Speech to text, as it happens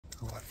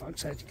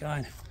folks, how's it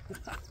going?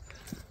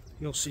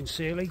 Yours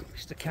sincerely,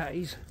 Mr.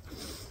 Cattys.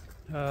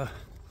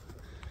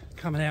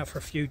 Coming out for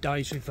a few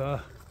days with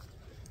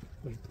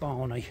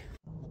Barney.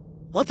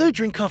 I do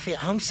drink coffee at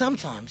home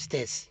sometimes,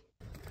 Des.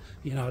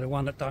 You know, the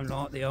one that don't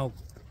like the old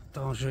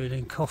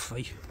Darjeeling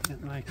coffee. You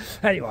know?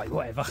 Anyway,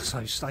 whatever,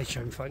 so stay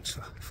tuned, folks.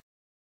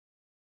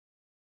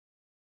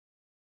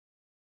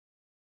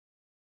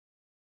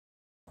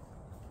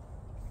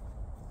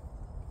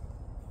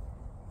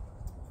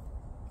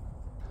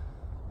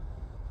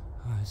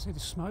 See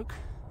the smoke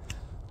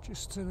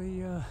just to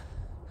the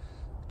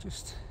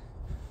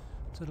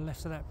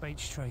left of that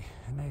beech tree,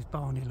 and there's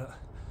Barney. Look,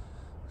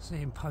 see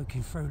him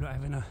poking through, look,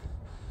 having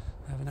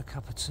a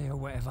cup of tea or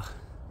whatever.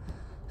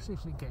 See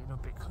if we can get it a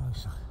bit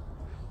closer.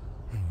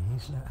 There he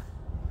is, look.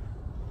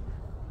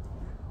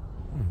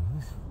 There he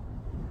is.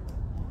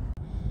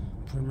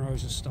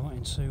 Primrose is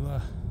starting to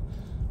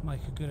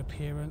make a good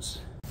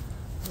appearance.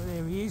 But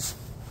there he is.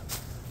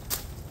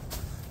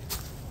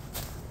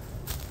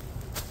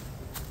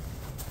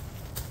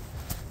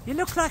 You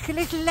look like a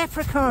little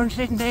leprechaun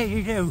sitting there,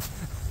 you do.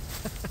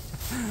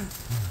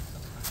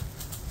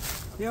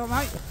 You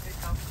alright, mate?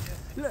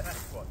 Look.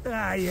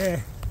 Ah,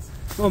 yeah.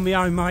 On my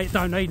own, mate.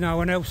 Don't need no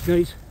one else,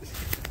 needs.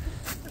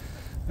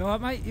 You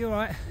alright, mate? You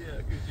alright? Yeah,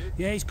 good, you?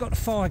 Yeah, he's got the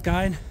fire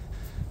going,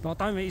 but I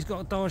don't think he's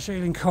got a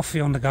Darjeeling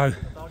coffee on the go.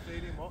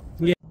 Darjeeling what?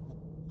 Yeah.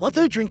 I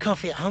do drink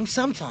coffee at home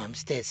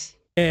sometimes, Des.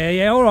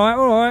 Yeah, alright,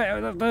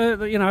 alright.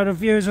 You know, the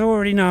viewers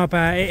already know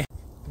about it.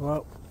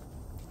 Well,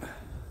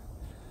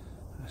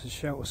 that's a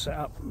shelter set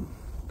up.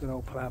 Good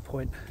old Plough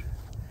point.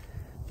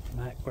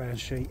 Mat, ground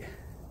sheet,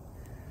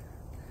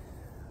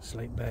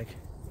 sleep bag.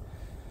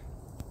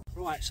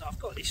 Right, so I've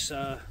got this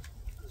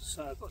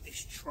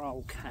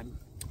trail cam.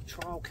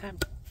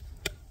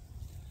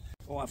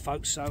 Alright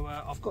folks, so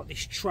I've got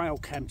this trail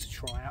cam to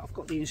try out. I've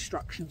got the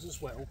instructions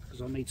as well,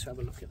 because I need to have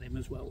a look at them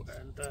as well.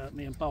 And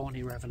me and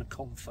Barney are having a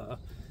confer.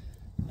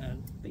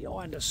 And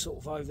behind us, sort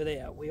of over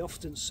there, we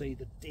often see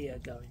the deer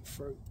going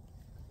through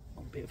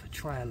on a bit of a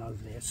trail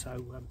over there.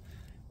 So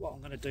what I'm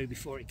going to do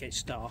before it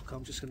gets dark,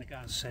 I'm just going to go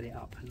and set it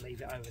up and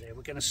leave it over there.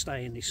 We're going to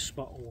stay in this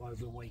spot all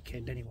over the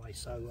weekend anyway,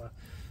 so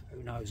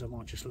who knows, I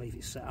might just leave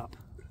it set up,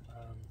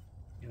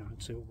 you know,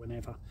 until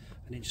whenever,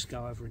 and then just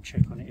go over and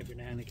check on it every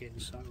now and again.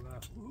 So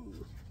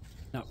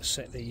now to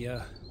set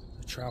the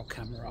trail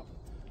camera up,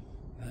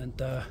 and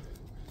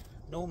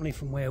normally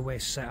from where we're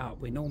set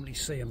up, we normally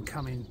see them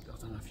coming. I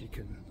don't know if you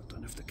can, I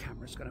don't know if the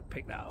camera's going to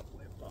pick that up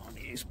where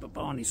Barney is, but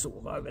Barney's sort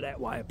of over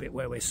that way a bit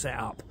where we're set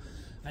up.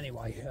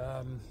 Anyway,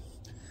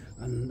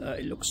 and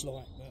it looks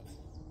like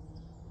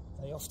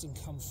they often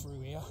come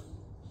through here.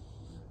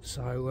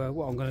 So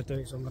what I'm going to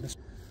do is I'm going to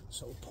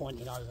sort of point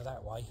it over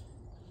that way,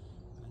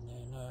 and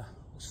then we'll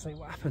see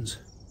what happens.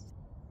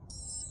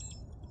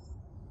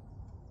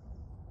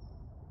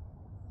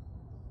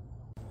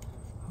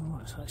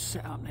 Alright, so it's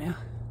set up now,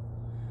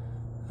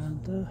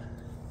 and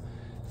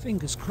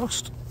fingers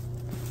crossed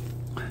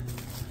we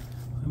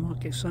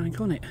might get something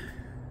on it.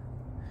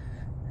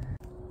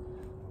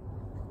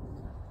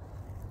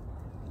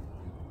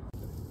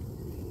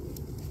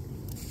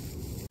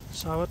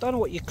 So I don't know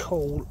what you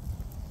call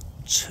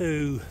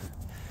two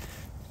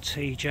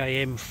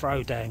TJM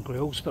throwdown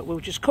grills, but we'll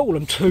just call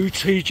them two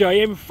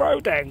TJM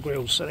throwdown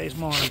grills. So there's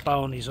mine and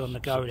Barney's on the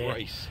go there.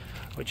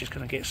 We're just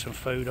going to get some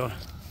food on.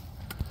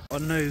 A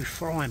new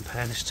frying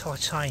pan, it's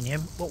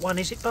titanium. What one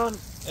is it, Barn?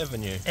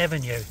 Avenue.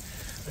 Avenue.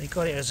 They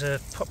got it as a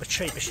proper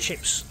cheapest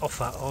chips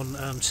offer on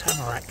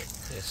Tamarack.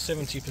 Yeah,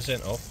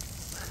 70% off.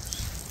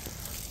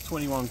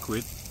 21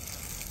 quid.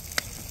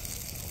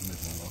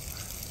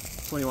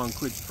 21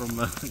 quid from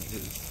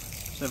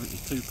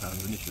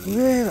 £72 initially.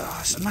 Really? Oh,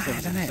 it's mad,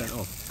 isn't it?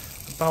 Off.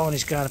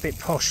 Barney's going a bit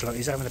posh, like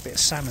he's having a bit of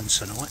salmon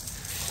tonight.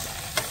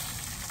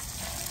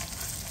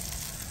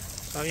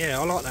 Oh yeah,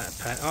 I like that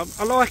pan.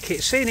 I like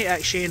it. Seeing it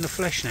actually in the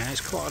flesh now, it's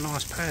quite a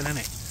nice pan, isn't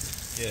it?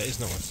 Yeah, it is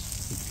nice.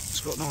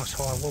 It's got nice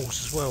high walls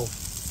as well.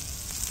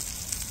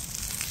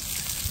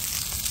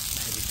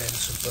 Maybe better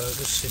some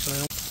burgers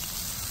sizzling.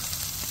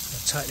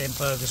 I'll take them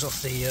burgers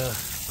off the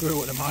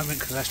grill at the moment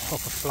because that's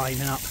proper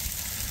flaming up.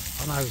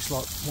 I know it's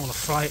like more a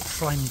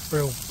flame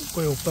grill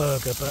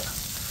burger, but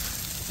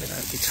you know,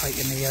 you're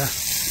taking the.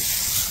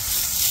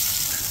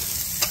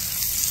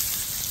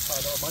 Quite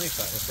a lot of money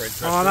for that, for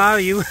interesting. I know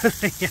you.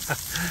 Yeah.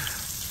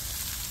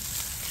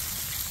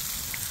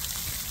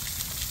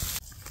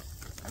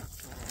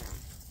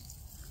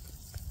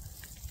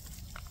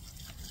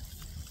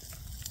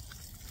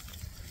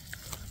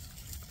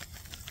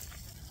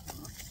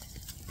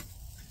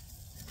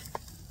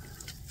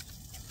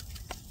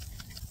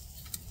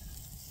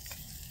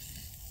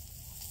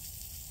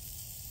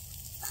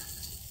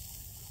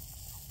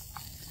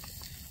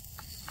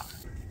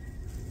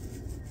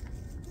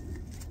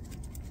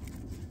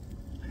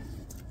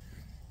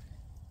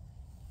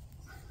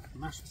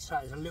 Mashed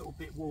potatoes a little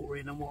bit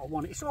watery than what I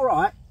want. It's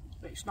alright,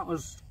 but it's not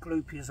as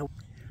gloopy as I want.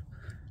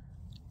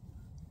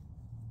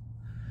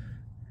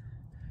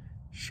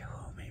 Show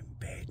I'm in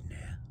bed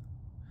now.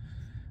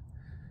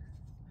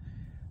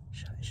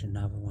 So there's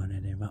another one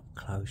of them up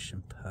close.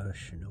 some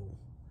personal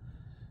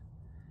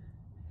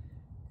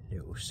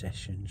little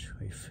sessions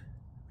with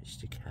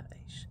Mr.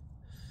 Cattys.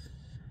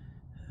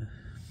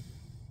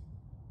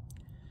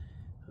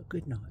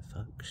 Good night,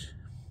 folks.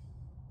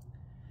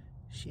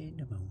 See you in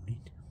the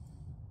morning.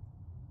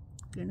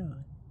 Good night.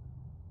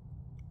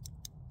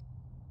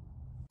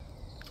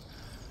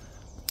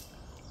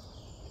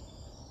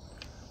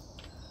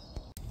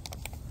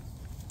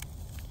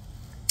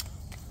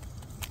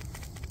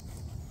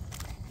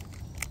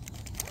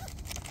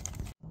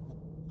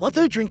 I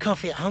do drink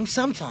coffee at home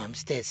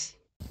sometimes, Des.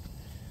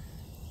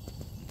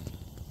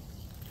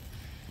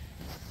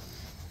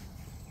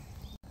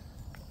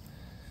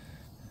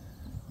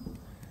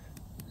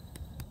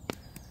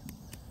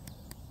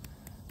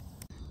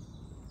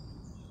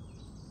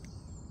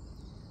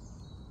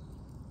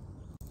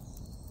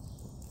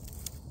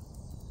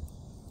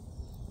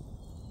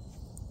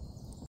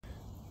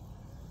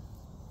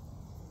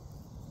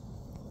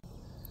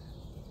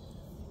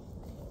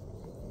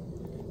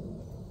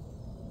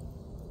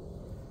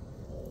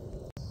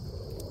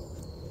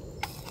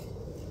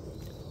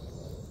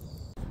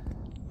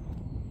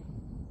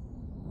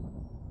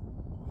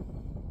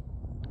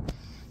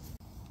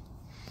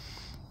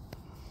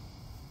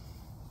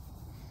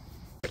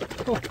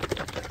 Oh.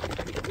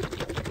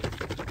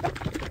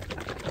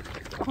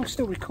 I'm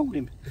still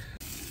recording.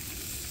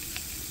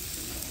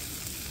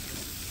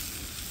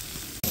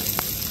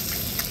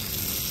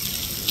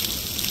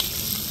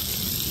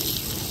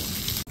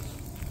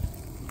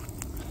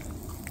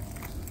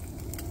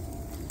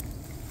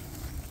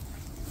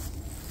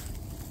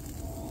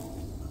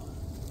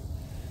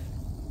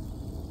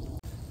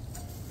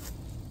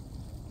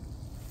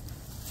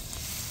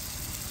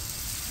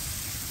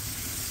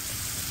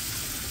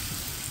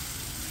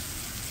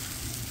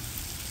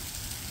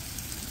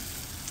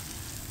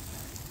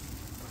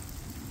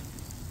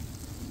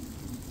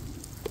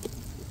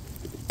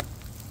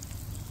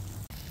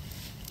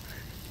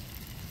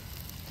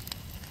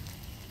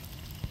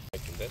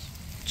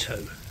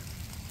 Two.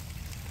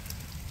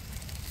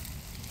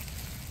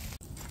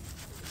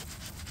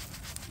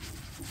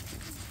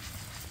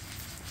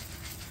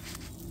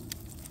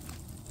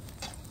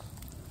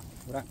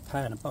 Well, that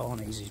pan of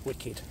Barney's is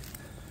wicked,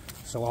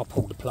 so I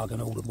pulled the plug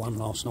and ordered one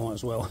last night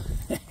as well.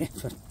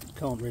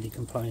 Can't really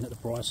complain at the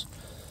price.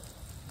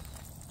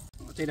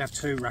 I did have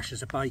 2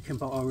 rashers of bacon,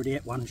 but I already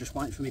ate one, just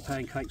waiting for me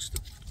pancakes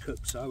to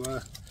cook. So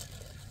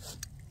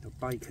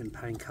bacon,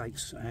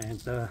 pancakes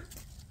and some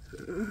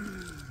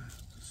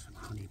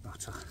honey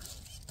butter.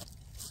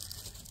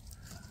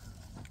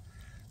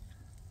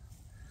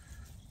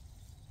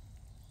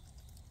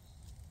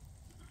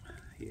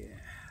 Yeah,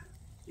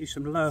 use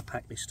some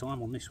Lurpak this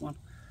time on this one.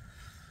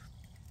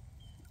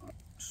 I'll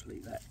just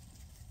leave that.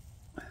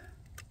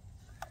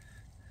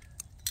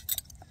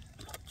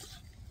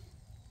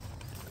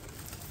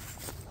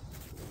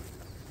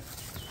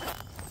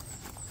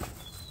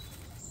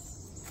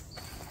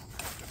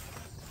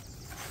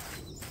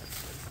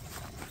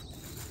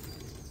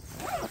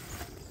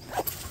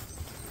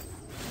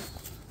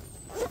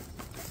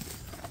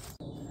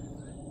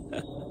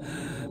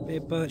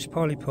 Bit of birch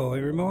polypore.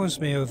 It reminds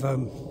me of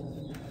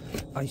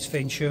Ace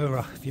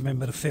Ventura, if you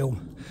remember the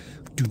film.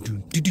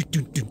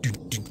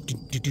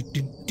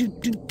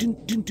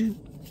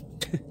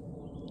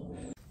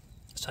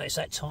 So it's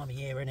that time of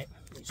year, innit?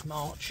 It's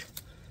March,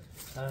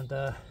 and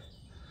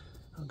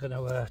I'm going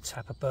to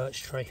tap a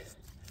birch tree.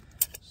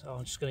 So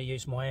I'm just going to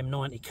use my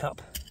M90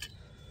 cup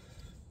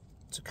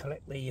to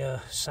collect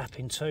the sap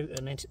into,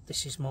 and then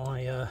this is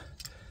my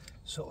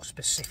sort of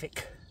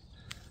specific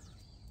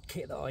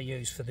kit that I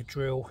use for the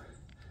drill.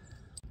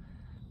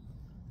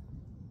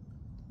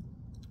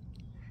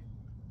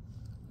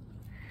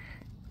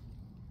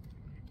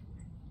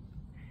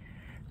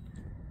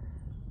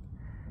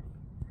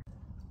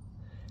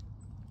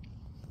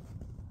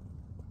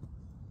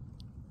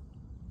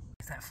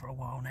 That for a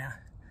while now,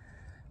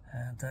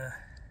 and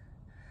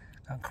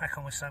I'll crack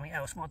on with something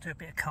else. Might do a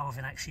bit of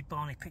carving actually.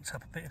 Barney picked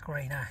up a bit of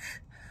green ash,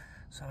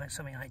 so that's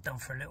something I ain't done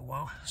for a little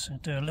while. So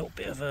do a little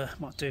bit of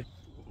might do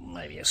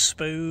maybe a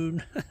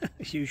spoon,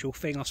 usual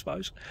thing I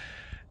suppose.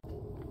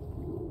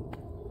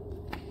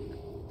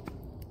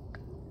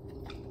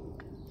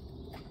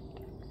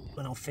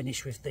 When I'm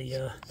finished with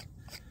the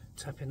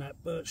tapping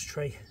that birch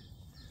tree,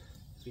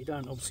 if you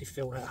don't obviously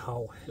fill that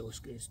hole,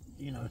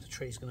 you know, the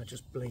tree's going to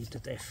just bleed to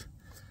death.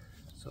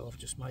 So I've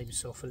just made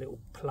myself a little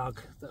plug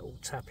that will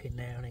tap in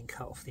there and then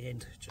cut off the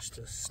end just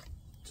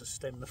to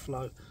stem the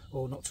flow,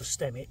 or not to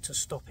stem it, to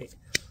stop it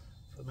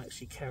from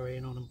actually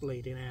carrying on and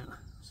bleeding out.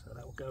 So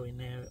that will go in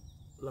there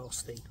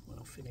last thing when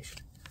I'm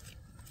finished.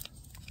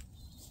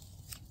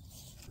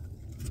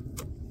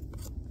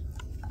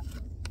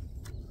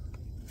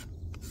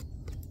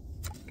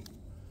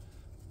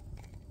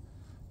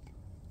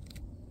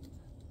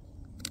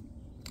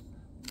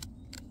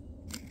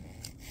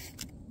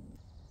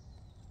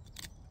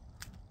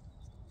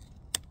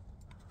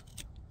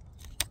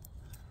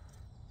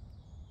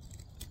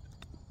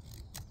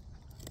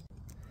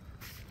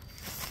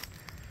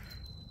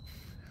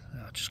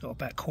 Just got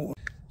about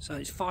quarter. So So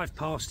it's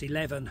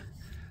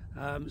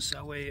 11:05,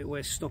 so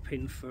we're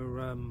stopping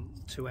for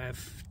to have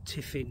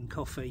tiffin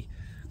coffee.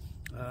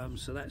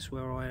 So that's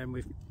where I am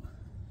with.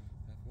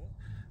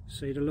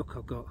 See the look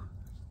I've got.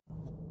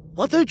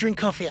 I do drink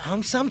coffee at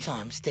home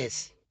sometimes,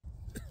 Des.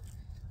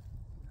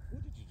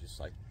 What did you just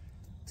say?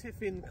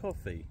 Tiffin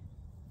coffee.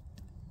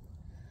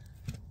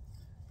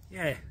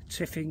 Yeah,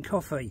 tiffin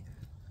coffee.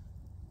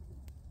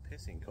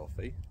 Pissing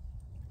coffee.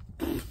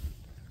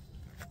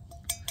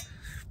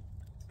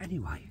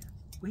 Anyway,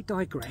 we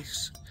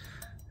digress.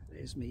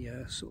 There's me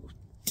sort of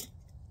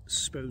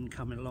spoon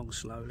coming along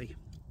slowly,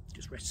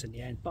 just rests in the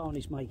hand.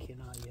 Barney's making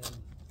a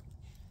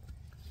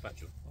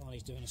Spatula.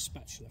 Barney's doing a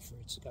spatula for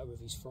it to go with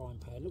his frying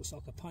pan. It looks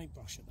like a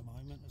paintbrush at the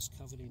moment. It's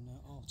covered in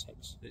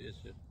Artex. It is,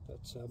 yeah.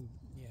 But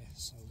yeah,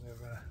 so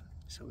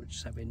we're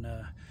just having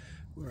to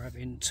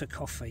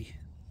coffee.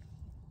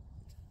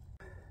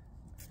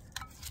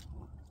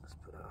 Let's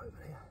put that over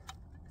here.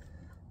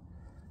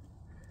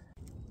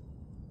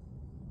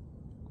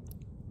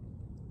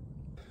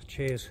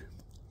 Cheers.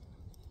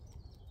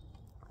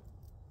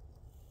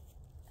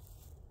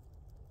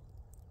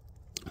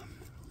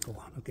 Go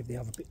on, I'll give the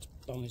other bit.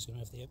 Barney's going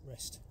to have the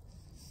rest.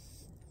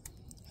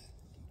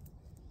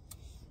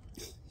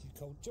 You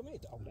cold? Do you want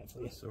me to hold that for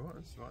you? That's alright,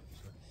 that's right.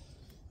 So,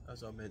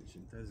 as I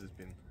mentioned, Des has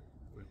been,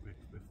 we're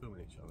filming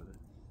each other there.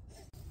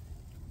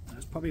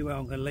 That's probably where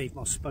I'm going to leave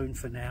my spoon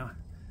for now.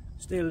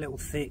 Still a little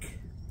thick.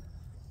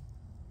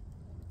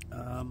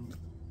 I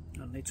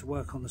need to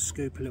work on the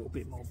scoop a little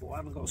bit more, but I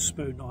haven't got a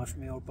spoon knife.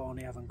 Me old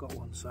Barney haven't got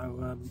one, so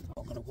I'm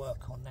going to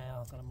work on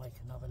now. I'm going to make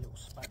another little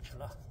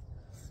spatula.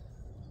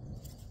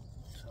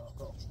 So I've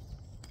got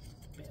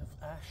a bit of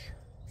ash,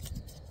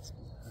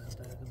 and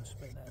I'm going to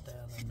split that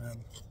down and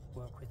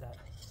work with that,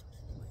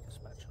 make a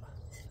spatula.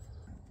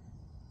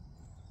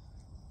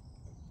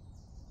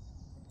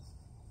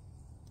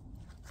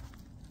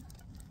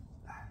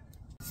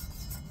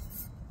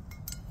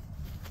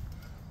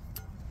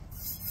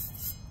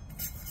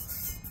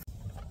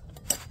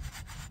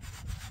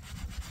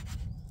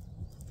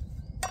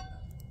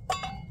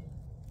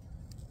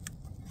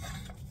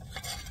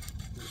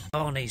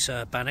 Barney's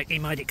bannock, he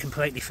made it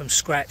completely from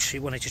scratch. He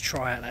wanted to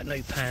try out that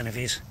new pan of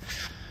his,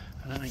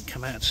 and that ain't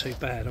come out too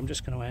bad. I'm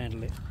just going to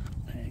handle it.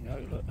 There you go,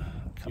 look.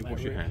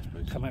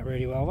 Come out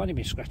really well. I've only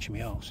been scratching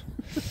my arse.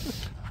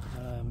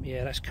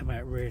 Yeah, that's come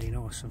out really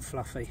nice and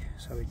fluffy.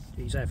 So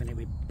he's having it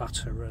with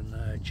butter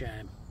and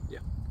jam. Yeah.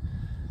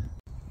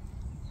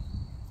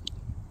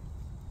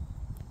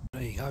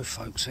 There you go,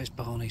 folks. There's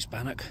Barney's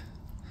bannock.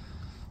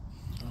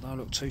 I don't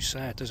look too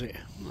sad, does it?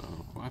 No,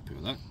 I'm quite happy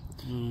with that.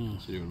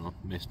 Considering I've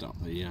messed up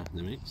the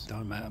meats.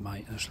 Don't matter,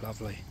 mate. That's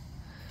lovely.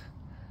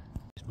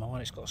 It's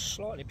mine. It's got a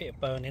slightly bit of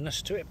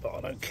burniness to it, but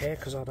I don't care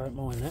because I don't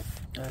mind that.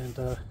 And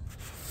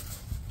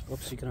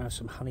obviously going to have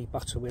some honey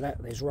butter with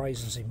that. There's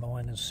raisins in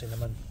mine and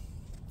cinnamon,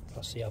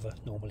 plus the other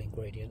normal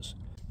ingredients.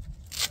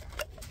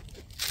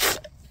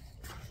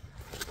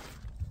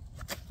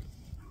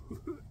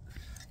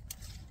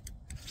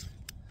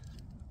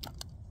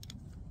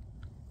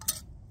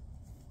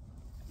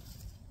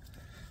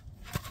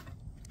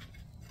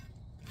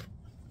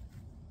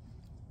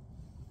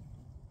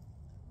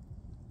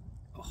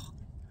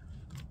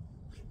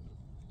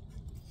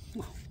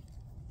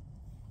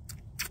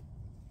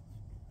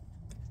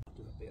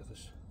 Do a bit of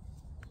this.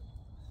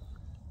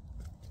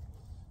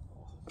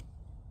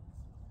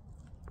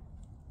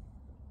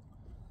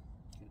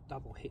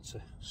 Double hits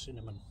of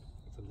cinnamon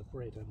from the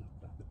bread and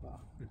the butter.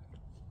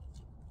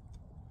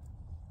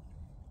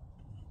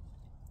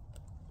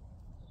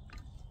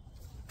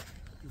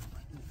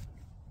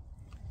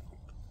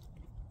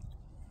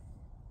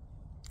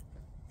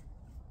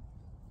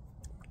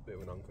 Bit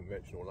of an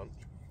unconventional lunch.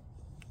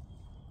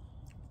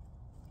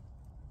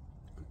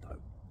 Good dough.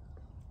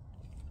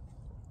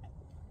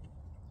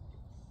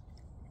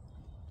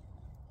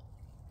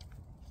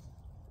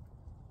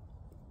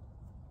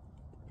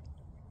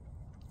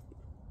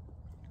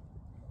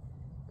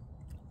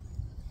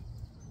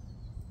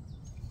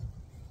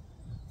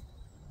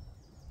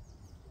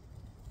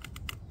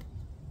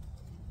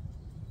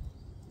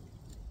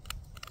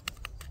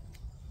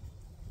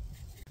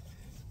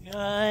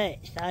 Right,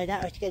 so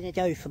that was going to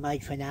do for me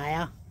for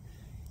now.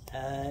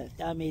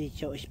 Don't really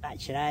sort of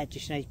spatula,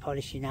 just needs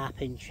polishing up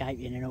and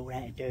shaping and all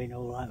that, and doing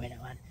all right with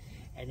that one.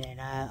 And then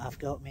I've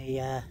got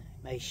my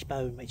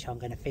spoon, which I'm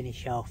going to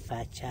finish off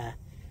at a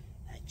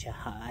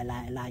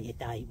later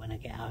date when I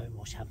get home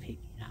or something,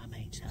 you know what I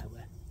mean? So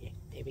yeah,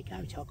 there we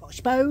go. So I've got a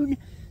spoon,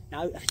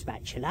 no, a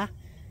spatula,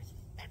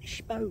 and a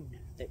spoon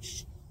that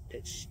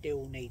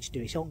still needs to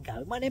do. It's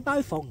ongoing. Well, they're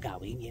both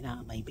ongoing, you know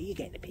what I mean? But you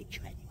get the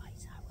picture anyway.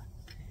 So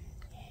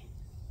yeah,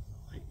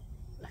 right,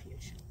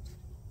 laters.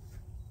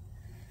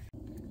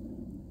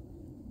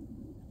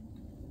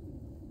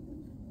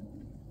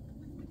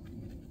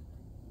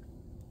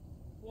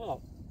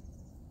 What?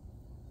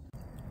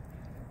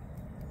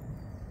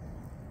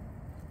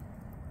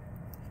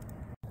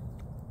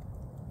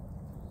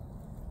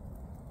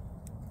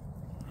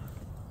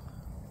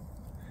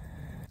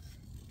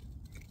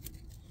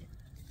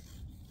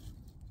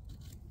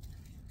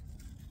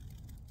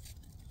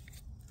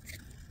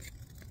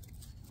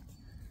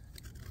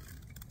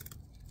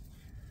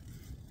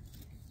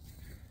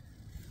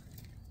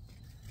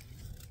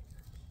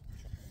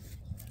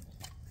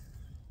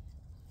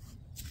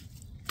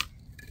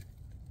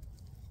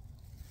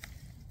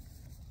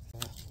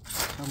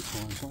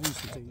 sometimes. I used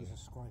to do use a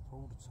scraper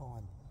all the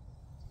time.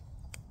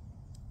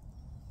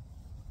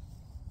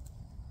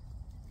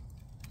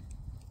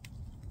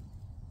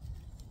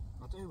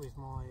 I do with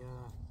my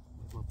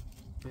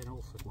Ben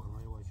Alford one.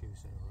 I always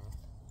use their.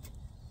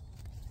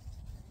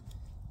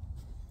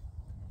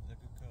 They're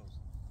good cars.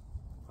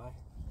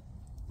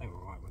 They were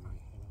alright when they,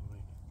 you know what I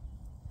mean.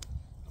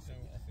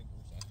 I think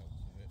also helps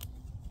with it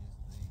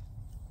is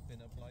the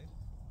thinner blade.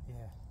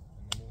 Yeah.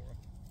 And the more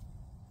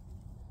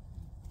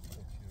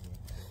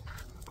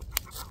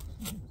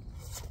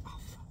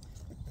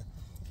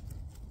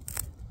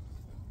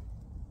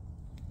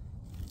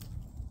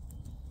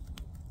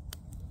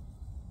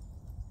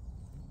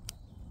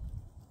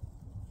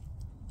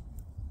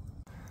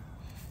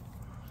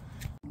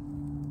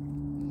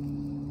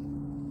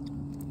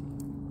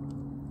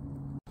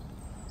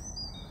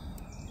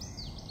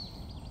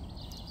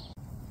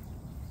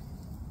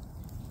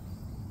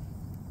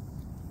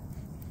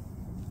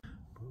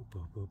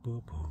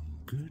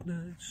Good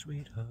night,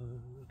 sweetheart.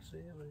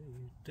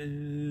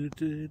 Do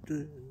do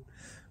do.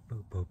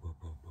 Boom, boom, boom,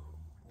 boom, boom.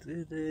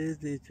 Do do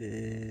do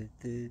do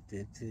do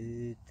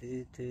do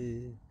do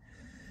do.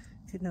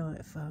 Good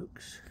night,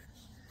 folks.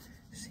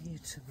 See you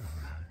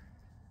tomorrow.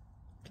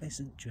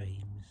 Pleasant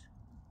dreams.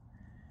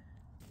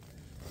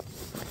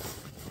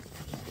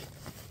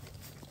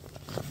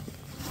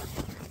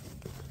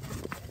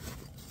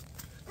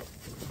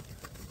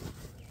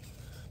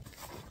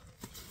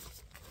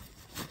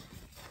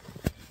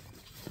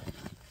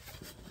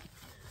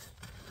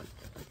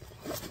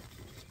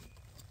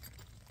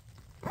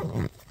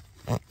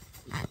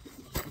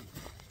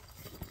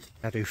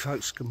 Howdy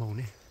folks, good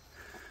morning.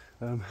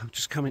 I'm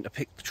just coming to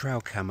pick the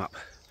trail cam up.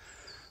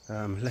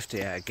 Left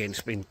it out again,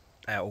 it's been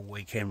out all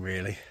weekend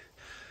really.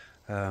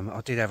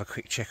 I did have a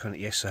quick check on it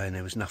yesterday and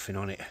there was nothing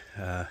on it.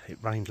 It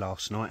rained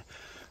last night,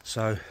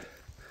 so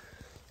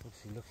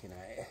obviously looking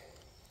at it,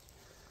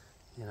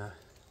 you know,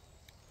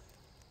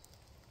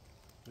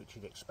 which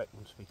you'd expect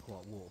them to be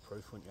quite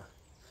waterproof, wouldn't you?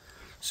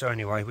 So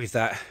anyway, with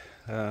that,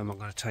 I'm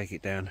going to take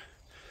it down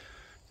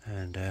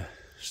and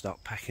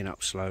start packing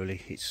up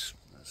slowly. It's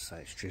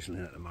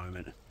drizzling at the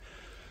moment,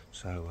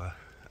 so I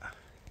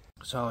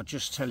was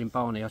just telling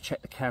Barney I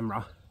checked the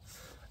camera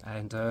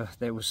and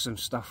there was some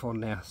stuff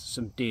on there,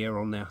 some deer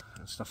on there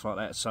and stuff like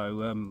that,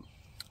 so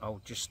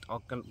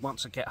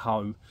once I get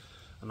home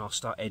and I'll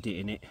start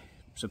editing it,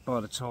 so by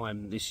the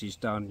time this is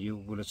done you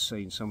will have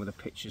seen some of the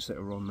pictures that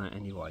are on that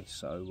anyway.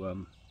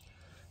 So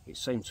it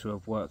seemed to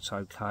have worked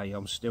okay.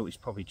 It's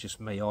probably just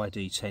me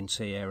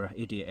ID10T error,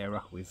 idiot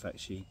error with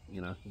actually,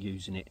 you know,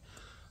 using it,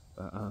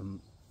 but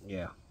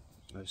yeah,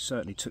 I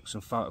certainly took some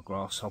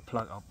photographs. I'll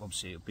plug up,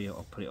 obviously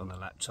I'll put it on the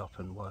laptop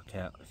and work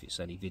out if it's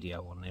any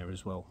video on there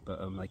as well, but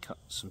they cut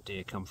some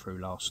deer come through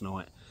last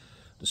night,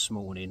 this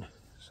morning,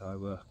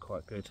 so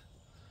quite good.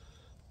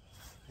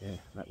 Yeah,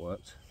 that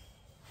worked.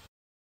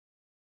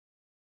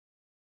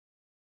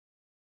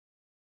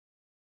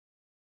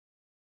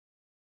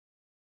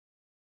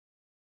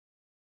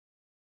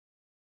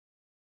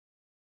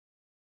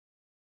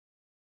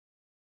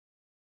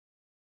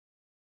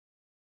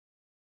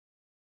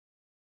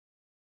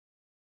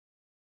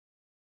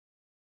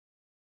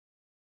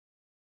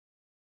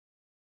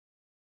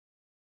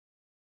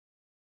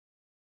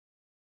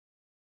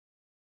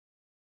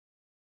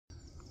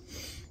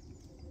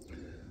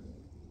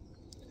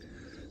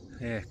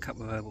 Yeah, a cup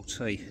of herbal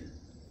tea.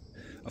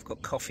 I've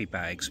got coffee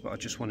bags, but I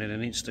just wanted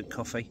an instant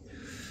coffee,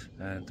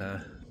 and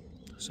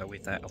so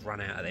with that I've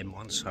run out of them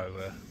ones, so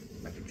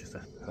maybe just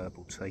a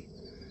herbal tea.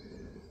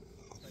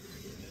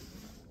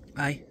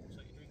 Hey,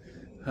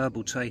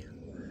 herbal tea.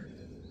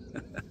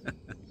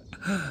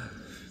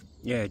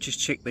 Yeah, just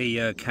check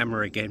the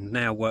camera again.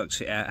 Now works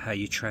it out how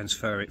you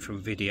transfer it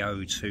from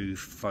video to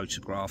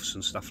photographs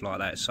and stuff like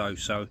that.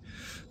 So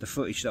the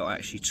footage that I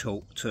actually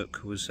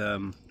took was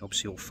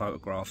obviously all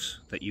photographs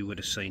that you would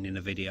have seen in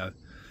the video.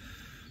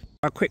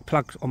 A quick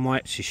plug on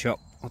my Etsy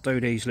shop. I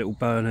do these little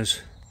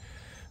burners.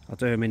 I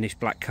do them in this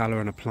black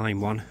colour and a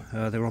plain one.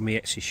 They're on my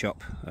Etsy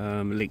shop.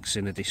 Links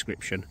in the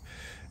description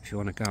if you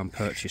want to go and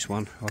purchase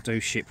one. I do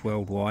ship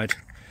worldwide.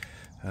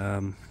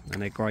 And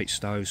they're great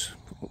stoves,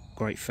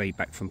 great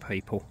feedback from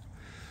people,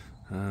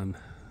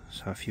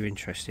 so if you're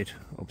interested,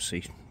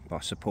 obviously by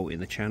supporting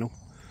the channel,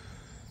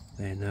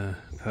 then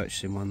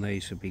purchasing one of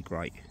these would be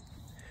great.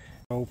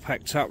 All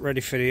packed up, ready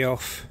for the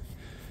off.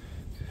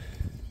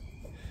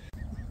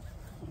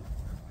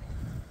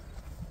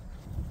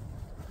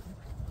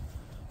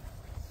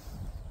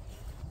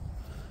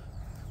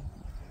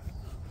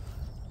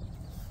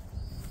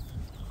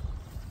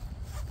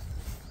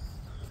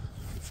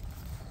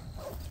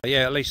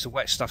 Yeah, at least the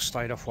wet stuff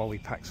stayed off while we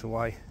packed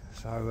away.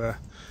 So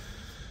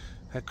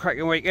a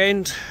cracking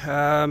weekend.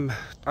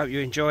 Hope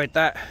you enjoyed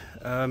that.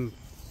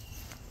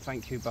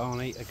 Thank you,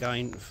 Barney,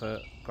 again for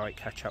great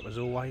catch up as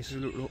always. You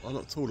look a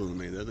lot taller than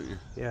me there, don't you?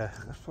 Yeah,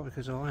 that's probably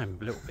because I am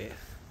a little bit.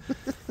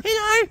 You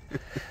know.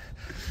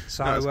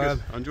 So no,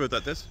 I enjoyed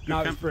that, Des. No,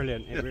 it was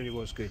brilliant. It really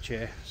was good.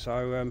 Yeah.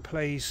 So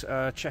please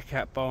check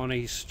out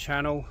Barney's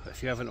channel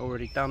if you haven't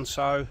already done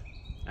so.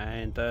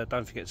 and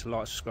don't forget to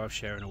like, subscribe,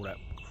 share and all that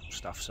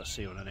stuff. So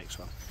see you on the next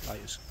one.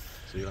 Laters.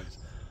 See you later.